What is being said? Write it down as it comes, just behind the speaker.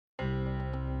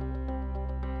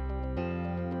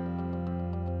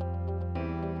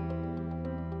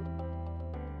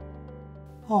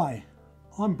Hi,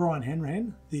 I'm Brian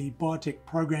Hanrahan, the Biotech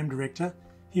Program Director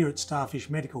here at StarFish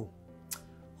Medical.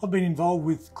 I've been involved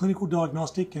with clinical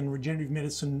diagnostic and regenerative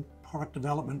medicine product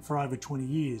development for over 20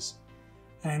 years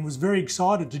and was very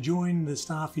excited to join the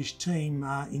StarFish team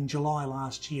in July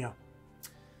last year.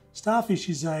 StarFish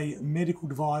is a medical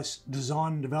device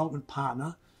design and development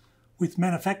partner with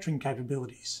manufacturing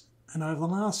capabilities, and over the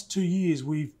last 2 years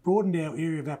we've broadened our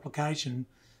area of application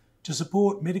to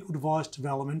support medical device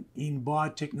development in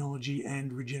biotechnology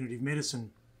and regenerative medicine.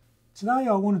 Today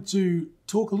I wanted to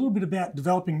talk a little bit about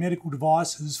developing medical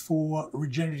devices for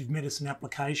regenerative medicine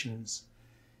applications.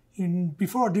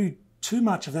 Before I do too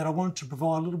much of that, I wanted to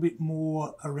provide a little bit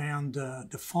more around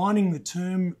defining the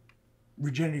term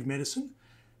regenerative medicine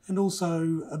and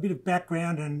also a bit of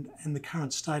background and the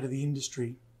current state of the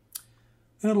industry.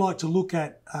 Then I'd like to look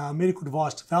at medical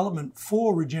device development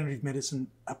for regenerative medicine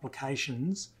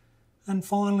applications. And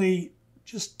finally,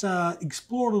 just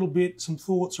explore a little bit some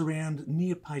thoughts around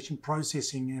near-patient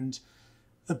processing and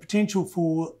the potential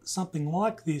for something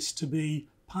like this to be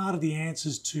part of the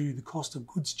answers to the cost of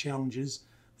goods challenges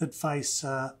that face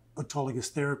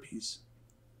autologous therapies.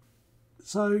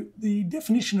 So the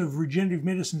definition of regenerative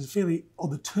medicine is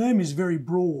the term is very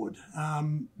broad,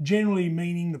 generally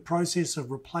meaning the process of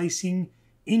replacing,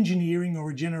 engineering or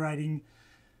regenerating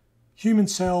human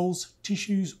cells,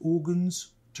 tissues,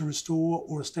 organs, to restore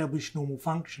or establish normal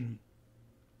function.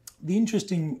 The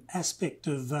interesting aspect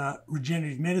of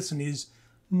regenerative medicine is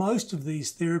most of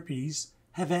these therapies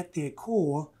have at their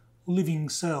core living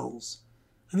cells.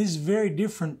 And this is very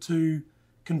different to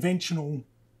conventional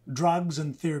drugs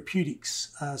and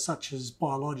therapeutics such as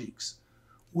biologics,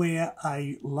 where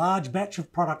a large batch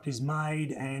of product is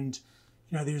made and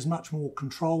there's much more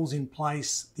controls in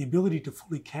place, the ability to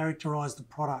fully characterize the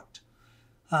product.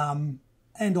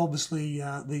 And obviously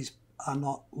these are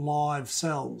not live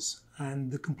cells,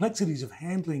 and the complexities of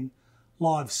handling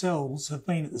live cells have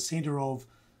been at the centre of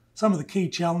some of the key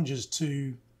challenges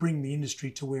to bring the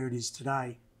industry to where it is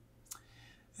today.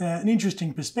 An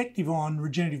interesting perspective on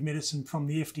regenerative medicine from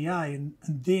the FDA and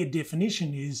their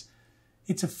definition is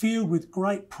it's a field with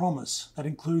great promise that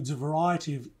includes a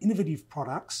variety of innovative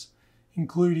products,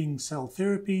 including cell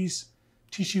therapies,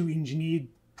 tissue engineered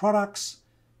products,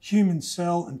 human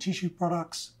cell and tissue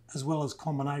products, as well as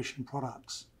combination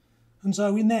products. And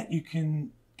so in that you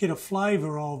can get a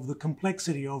flavour of the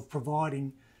complexity of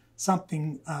providing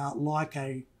something like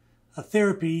a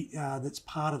therapy that's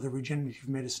part of the regenerative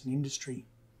medicine industry.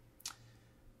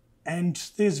 And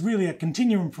there's really a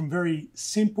continuum from very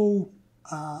simple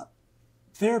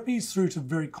therapies through to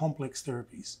very complex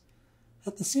therapies.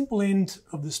 At the simple end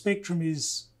of the spectrum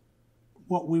is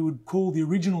what we would call the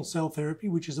original cell therapy,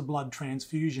 which is a blood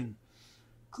transfusion.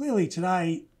 Clearly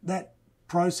today, that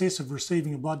process of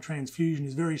receiving a blood transfusion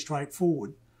is very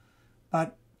straightforward.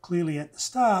 But clearly at the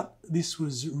start, this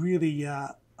was really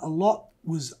a lot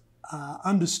was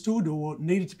understood or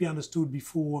needed to be understood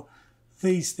before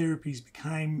these therapies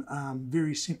became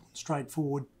very simple and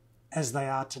straightforward as they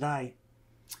are today.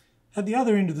 At the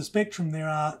other end of the spectrum, there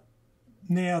are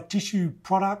now tissue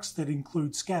products that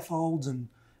include scaffolds and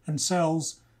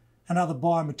cells and other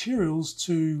biomaterials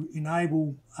to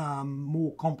enable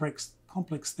more complex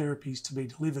therapies to be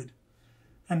delivered.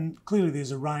 And clearly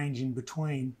there's a range in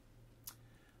between.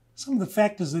 Some of the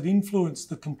factors that influence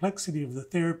the complexity of the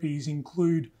therapies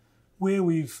include where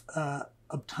we've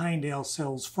obtained our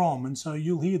cells from. And so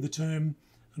you'll hear the term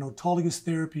an autologous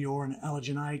therapy or an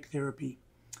allogeneic therapy.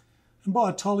 And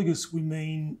by autologous we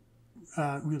mean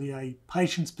really a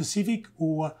patient-specific,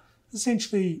 or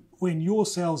essentially when your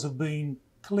cells have been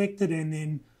collected and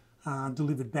then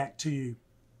delivered back to you.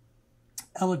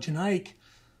 Allogeneic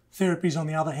therapies, on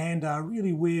the other hand, are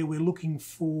really where we're looking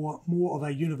for more of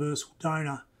a universal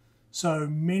donor. So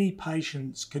many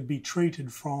patients could be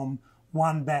treated from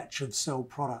one batch of cell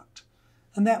product.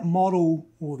 And that model,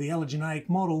 or the allogeneic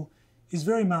model, is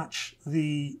very much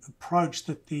the approach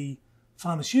that the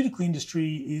pharmaceutical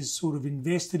industry is sort of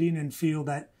invested in and feel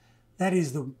that that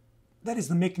is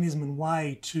the mechanism and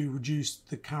way to reduce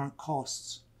the current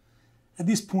costs. At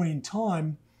this point in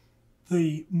time,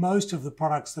 most of the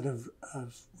products that have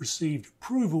received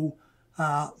approval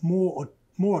are more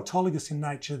autologous in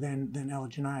nature than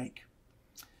allogeneic.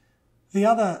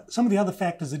 Some of the other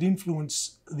factors that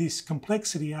influence this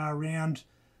complexity are around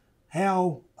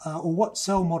how or what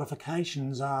cell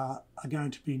modifications are going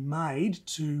to be made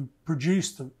to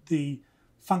produce the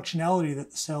functionality that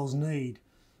the cells need.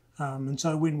 And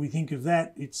so when we think of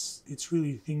that, it's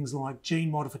really things like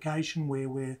gene modification, where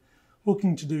we're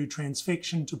looking to do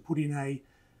transfection to put in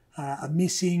a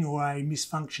missing or a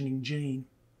misfunctioning gene.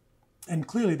 And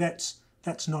clearly that's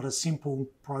that's not a simple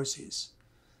process.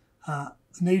 The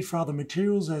need for other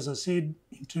materials, as I said,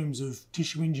 in terms of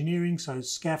tissue engineering, so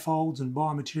scaffolds and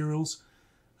biomaterials,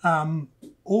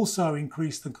 also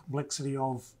increase the complexity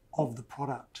of the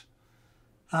product.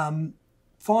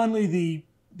 Finally,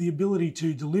 the ability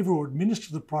to deliver or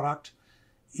administer the product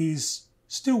is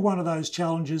still one of those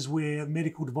challenges where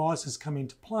medical devices come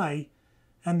into play,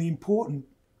 and the important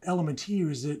element here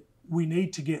is that we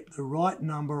need to get the right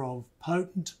number of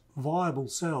potent, viable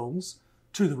cells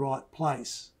to the right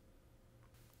place.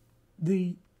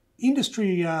 The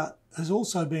industry has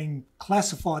also been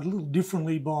classified a little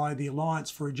differently by the Alliance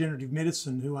for Regenerative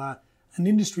Medicine, who are an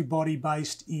industry body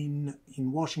based in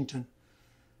Washington.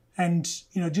 And,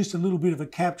 just a little bit of a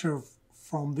capture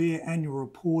from their annual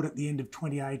report at the end of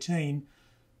 2018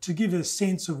 to give a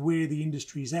sense of where the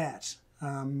industry's at.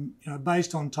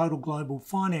 Based on total global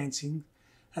financing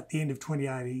at the end of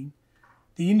 2018,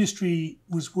 the industry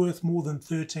was worth more than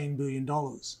 $13 billion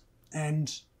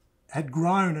and had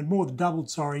grown and more than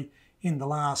doubled, in the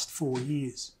last 4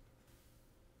 years.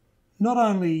 Not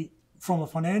only from a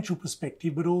financial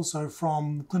perspective, but also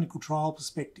from the clinical trial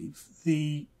perspective.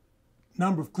 The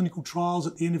number of clinical trials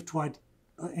at the end of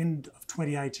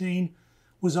 2018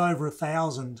 was over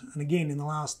 1,000. And again,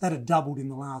 that had doubled in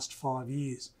the last 5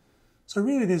 years. So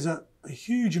really there's a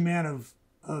huge amount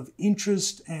of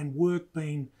interest and work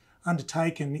being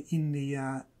undertaken in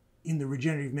the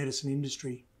regenerative medicine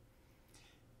industry.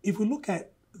 If we look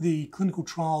at the clinical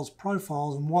trials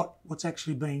profiles and what's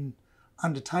actually been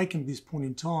undertaken at this point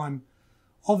in time,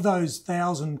 of those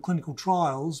 1,000 clinical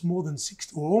trials, more than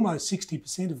 60, or almost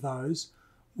 60% of those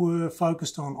were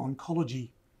focused on oncology.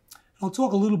 I'll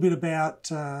talk a little bit about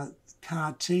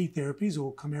CAR T therapies,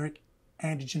 or chimeric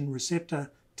antigen receptor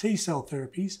T cell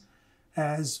therapies,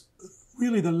 as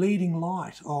really the leading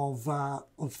light of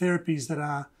therapies that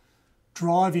are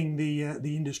driving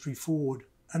the industry forward,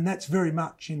 and that's very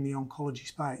much in the oncology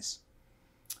space.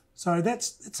 So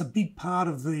that's a big part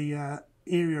of the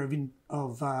area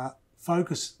of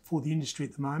focus for the industry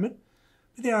at the moment.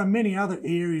 But there are many other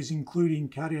areas, including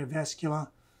cardiovascular,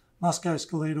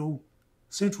 musculoskeletal,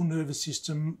 central nervous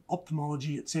system,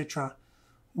 ophthalmology, etc.,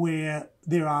 where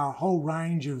there are a whole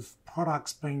range of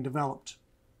products being developed.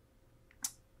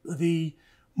 The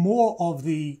more of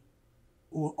the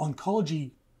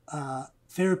oncology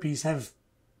therapies have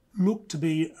looked to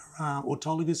be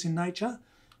autologous in nature,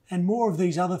 and more of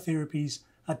these other therapies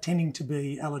are tending to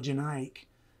be allogeneic.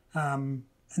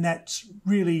 And that's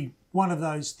really one of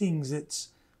those things that's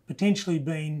potentially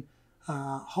been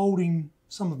holding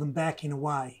some of them back in a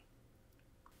way.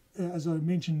 As I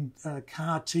mentioned,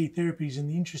 CAR T therapies, and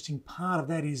the interesting part of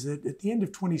that is that at the end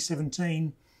of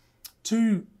 2017,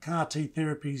 2 CAR T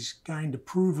therapies gained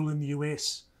approval in the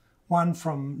US, one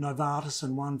from Novartis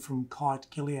and one from Kite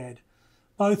Gilead,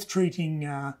 both treating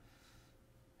a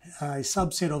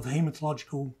subset of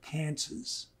hematological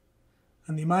cancers.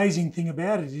 And the amazing thing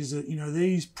about it is that,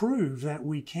 these prove that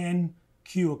we can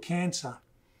cure cancer.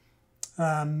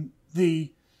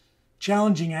 The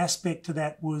challenging aspect to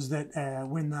that was that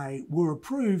when they were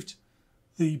approved,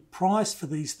 the price for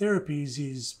these therapies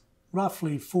is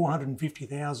roughly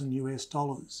 $450,000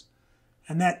 US.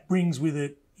 And that brings with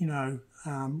it,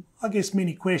 I guess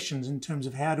many questions in terms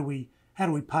of how do we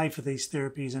pay for these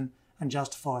therapies and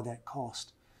justify that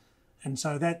cost. And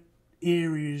so that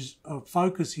area of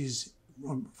focus is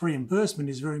reimbursement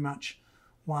is very much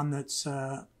one that's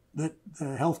that the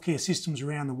healthcare systems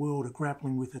around the world are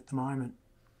grappling with at the moment.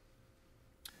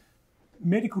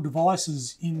 Medical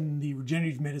devices in the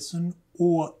regenerative medicine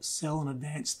or cell and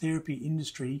advanced therapy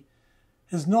industry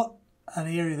is not an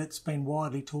area that's been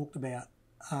widely talked about.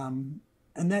 And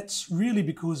that's really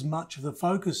because much of the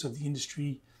focus of the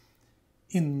industry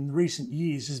in recent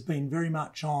years has been very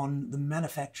much on the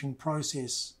manufacturing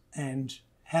process and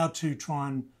how to try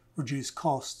and reduce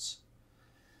costs.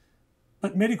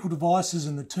 But medical devices,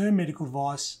 and the term medical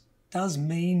device, does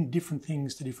mean different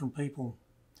things to different people.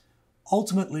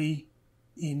 Ultimately,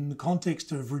 in the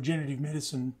context of regenerative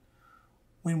medicine,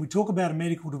 when we talk about a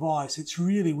medical device, it's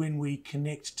really when we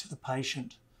connect to the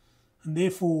patient. And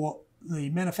therefore, the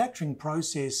manufacturing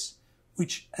process,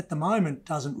 which at the moment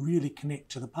doesn't really connect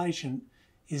to the patient,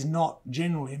 is not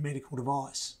generally a medical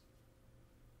device.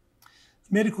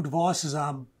 Medical devices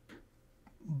are,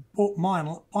 by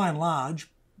and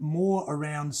large, more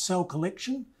around cell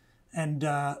collection and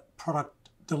product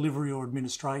delivery or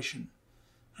administration.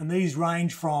 And these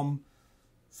range from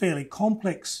fairly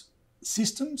complex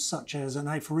systems, such as an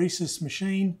apheresis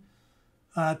machine,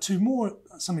 to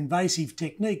some invasive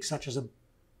techniques, such as a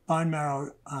bone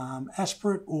marrow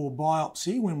aspirate or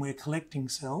biopsy when we're collecting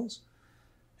cells.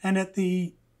 And at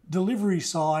the delivery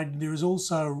side, there is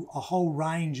also a whole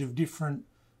range of different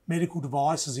medical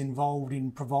devices involved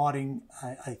in providing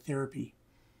a therapy.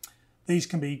 These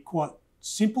can be quite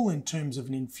simple in terms of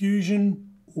an infusion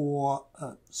or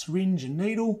a syringe and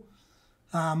needle,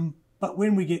 but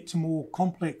when we get to more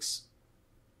complex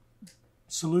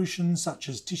solutions such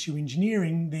as tissue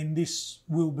engineering, then this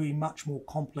will be much more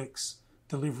complex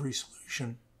delivery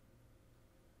solution.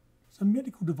 So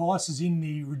medical devices in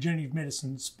the regenerative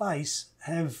medicine space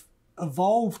have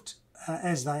evolved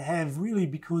as they have, really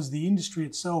because the industry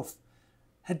itself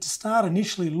had to start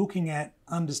initially looking at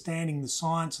understanding the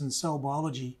science and cell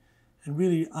biology and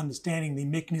really understanding the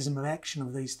mechanism of action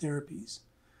of these therapies.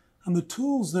 And the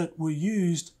tools that were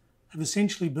used have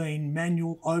essentially been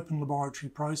manual open laboratory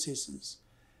processes.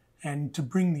 And to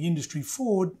bring the industry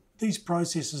forward, these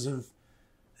processes have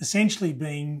essentially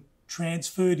been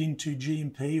transferred into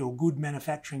GMP or good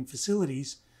manufacturing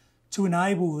facilities to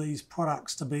enable these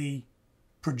products to be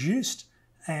produced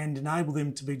and enable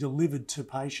them to be delivered to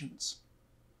patients.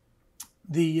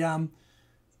 The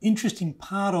interesting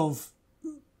part of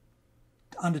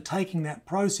undertaking that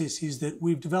process is that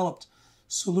we've developed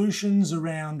solutions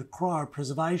around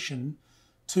cryopreservation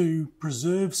to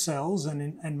preserve cells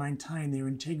and maintain their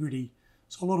integrity.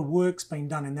 So a lot of work's been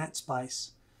done in that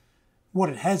space. What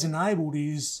it has enabled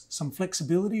is some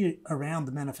flexibility around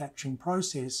the manufacturing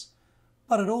process,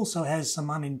 but it also has some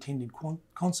unintended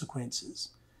consequences.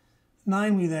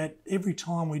 Namely that every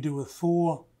time we do a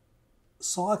thaw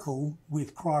cycle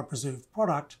with cryopreserved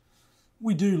product,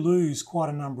 we do lose quite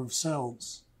a number of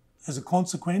cells. As a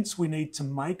consequence, we need to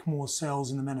make more cells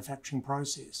in the manufacturing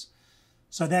process.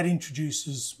 So that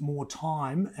introduces more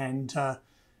time, and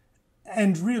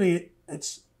really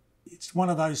it's one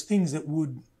of those things that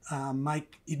would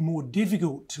make it more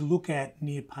difficult to look at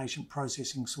near-patient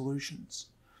processing solutions.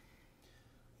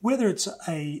 Whether it's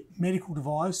a medical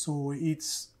device or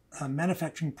it's a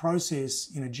manufacturing process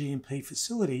in a GMP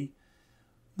facility,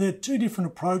 there are two different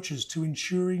approaches to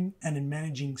ensuring and in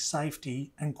managing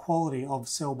safety and quality of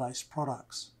cell-based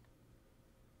products.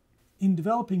 In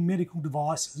developing medical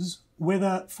devices,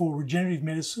 whether for regenerative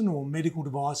medicine or medical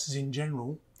devices in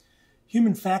general,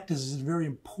 human factors is a very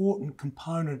important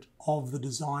component of the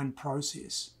design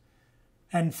process.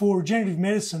 And for regenerative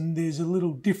medicine, there's a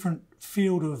little different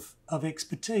field of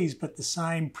expertise, but the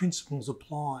same principles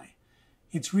apply.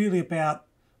 It's really about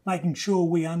making sure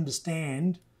we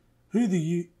understand who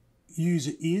the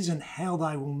user is and how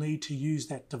they will need to use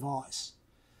that device.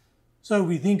 So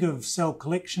we think of cell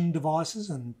collection devices,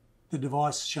 and the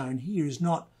device shown here is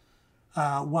not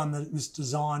one that was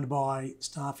designed by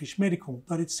StarFish Medical,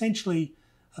 but essentially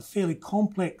a fairly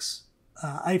complex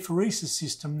apheresis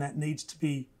system that needs to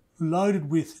be loaded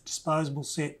with a disposable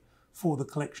set for the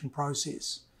collection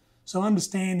process. So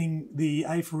understanding the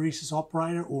apheresis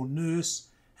operator or nurse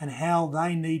and how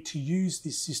they need to use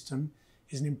this system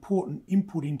is an important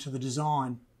input into the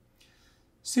design.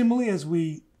 Similarly, as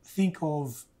we think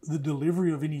of the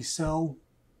delivery of any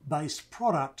cell-based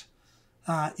product,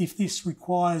 if this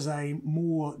requires a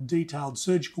more detailed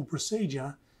surgical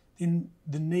procedure, then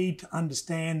the need to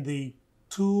understand the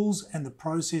tools and the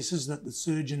processes that the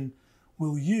surgeon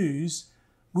will use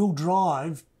will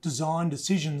drive design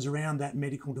decisions around that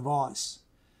medical device.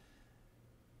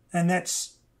 And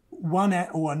that's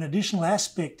an additional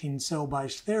aspect in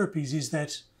cell-based therapies is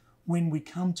that when we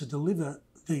come to deliver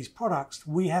these products,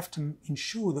 we have to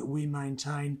ensure that we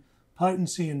maintain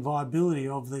potency and viability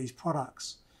of these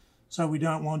products. So we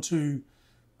don't want to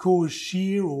cause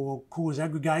shear or cause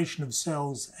aggregation of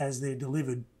cells as they're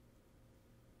delivered.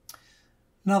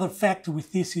 Another factor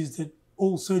with this is that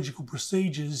all surgical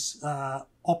procedures,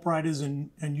 operators and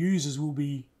users will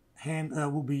be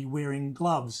wearing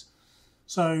gloves.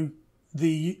 So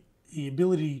the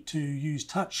ability to use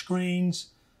touch screens,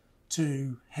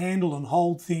 to handle and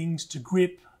hold things, to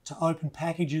grip, to open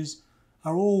packages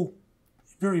are all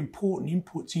very important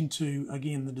inputs into,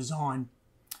 again, the design.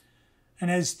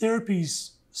 And as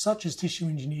therapies such as tissue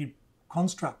engineered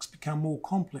constructs become more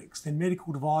complex, then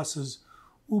medical devices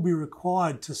will be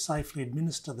required to safely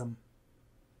administer them.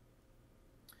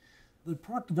 The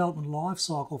product development life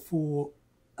cycle for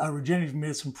a regenerative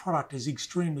medicine product is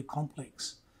extremely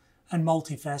complex and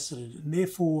multifaceted, and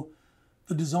therefore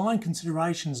the design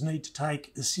considerations need to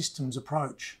take a systems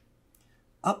approach.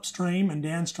 Upstream and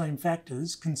downstream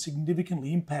factors can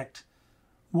significantly impact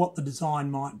what the design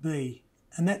might be,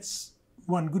 and that's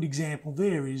one good example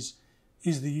there is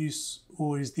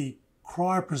the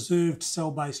cryopreserved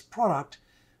cell-based product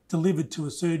delivered to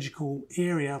a surgical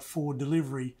area for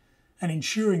delivery, and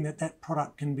ensuring that that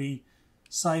product can be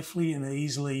safely and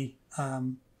easily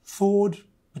thawed,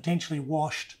 potentially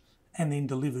washed and then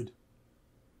delivered.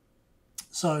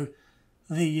 So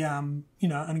and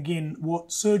again,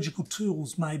 what surgical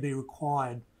tools may be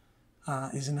required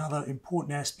is another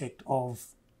important aspect of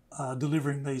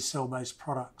delivering these cell-based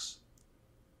products.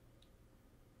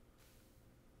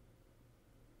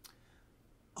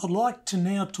 I'd like to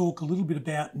now talk a little bit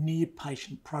about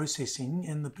near-patient processing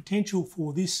and the potential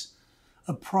for this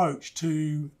approach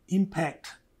to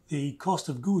impact the cost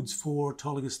of goods for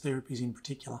autologous therapies in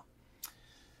particular.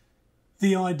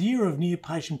 The idea of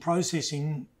near-patient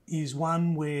processing is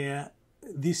one where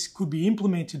this could be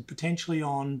implemented potentially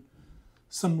on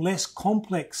some less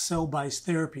complex cell-based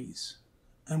therapies.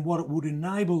 And what it would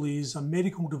enable is a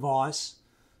medical device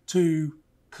to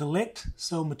collect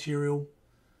cell material,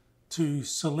 to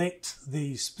select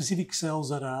the specific cells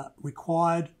that are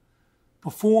required,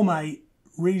 perform a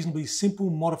reasonably simple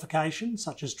modification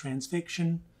such as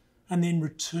transfection, and then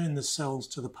return the cells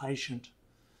to the patient.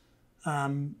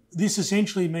 This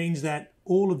essentially means that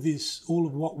all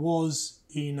of what was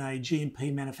in a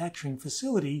GMP manufacturing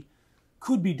facility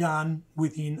could be done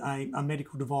within a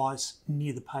medical device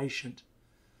near the patient.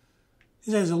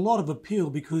 This has a lot of appeal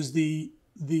because the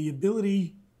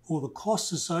ability or the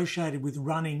costs associated with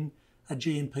running a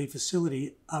GMP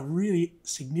facility are really a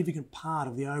significant part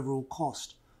of the overall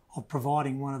cost of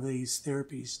providing one of these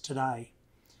therapies today.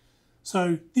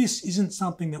 So this isn't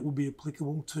something that will be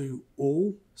applicable to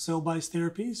all cell-based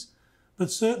therapies,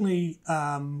 but certainly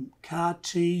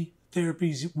CAR-T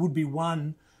therapies would be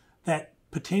one that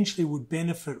potentially would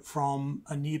benefit from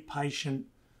a near-patient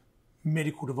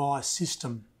medical device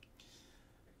system.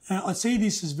 Now, I see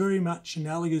this as very much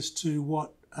analogous to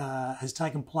what has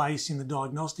taken place in the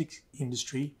diagnostic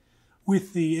industry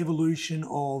with the evolution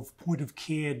of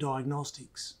point-of-care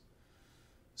diagnostics.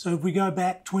 So if we go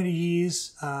back 20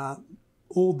 years,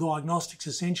 all diagnostics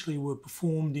essentially were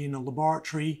performed in a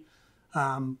laboratory.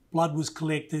 Blood was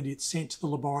collected, it's sent to the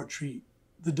laboratory,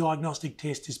 the diagnostic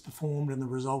test is performed and the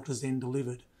result is then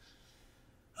delivered.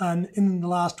 And in the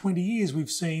last 20 years, we've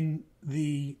seen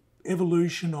the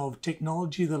evolution of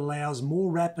technology that allows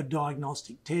more rapid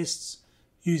diagnostic tests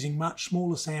using much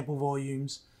smaller sample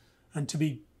volumes and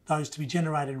those to be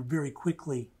generated very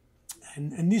quickly.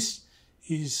 And this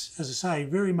is, as I say,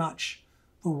 very much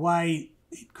the way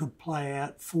it could play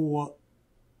out for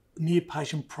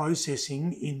near-patient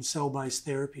processing in cell-based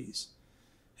therapies.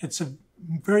 It's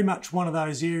very much one of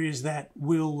those areas that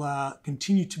will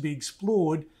continue to be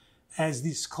explored as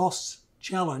this cost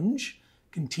challenge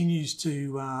continues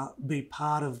to be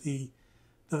part of the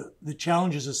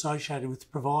challenges associated with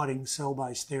providing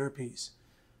cell-based therapies.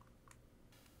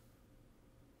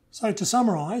 So to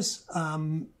summarise,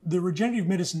 the regenerative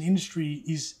medicine industry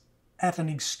is at an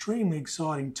extremely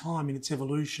exciting time in its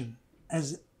evolution,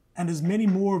 as many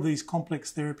more of these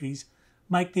complex therapies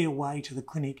make their way to the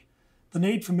clinic, the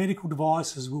need for medical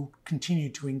devices will continue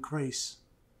to increase.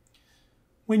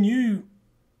 When you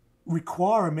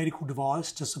require a medical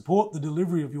device to support the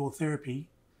delivery of your therapy,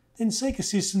 then seek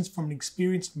assistance from an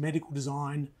experienced medical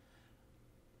design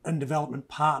and development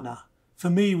partner,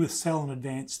 familiar with cell and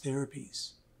advanced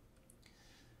therapies.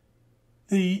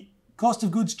 The cost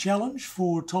of goods challenge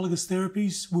for autologous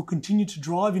therapies will continue to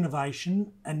drive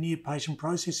innovation, and near-patient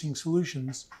processing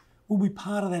solutions will be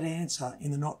part of that answer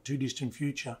in the not too distant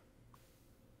future.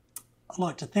 I'd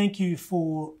like to thank you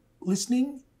for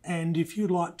listening, and if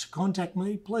you'd like to contact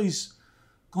me, please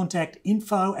contact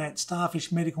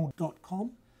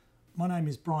info@starfishmedical.com. My name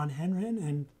is Brian Hanrahan,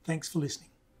 and thanks for listening.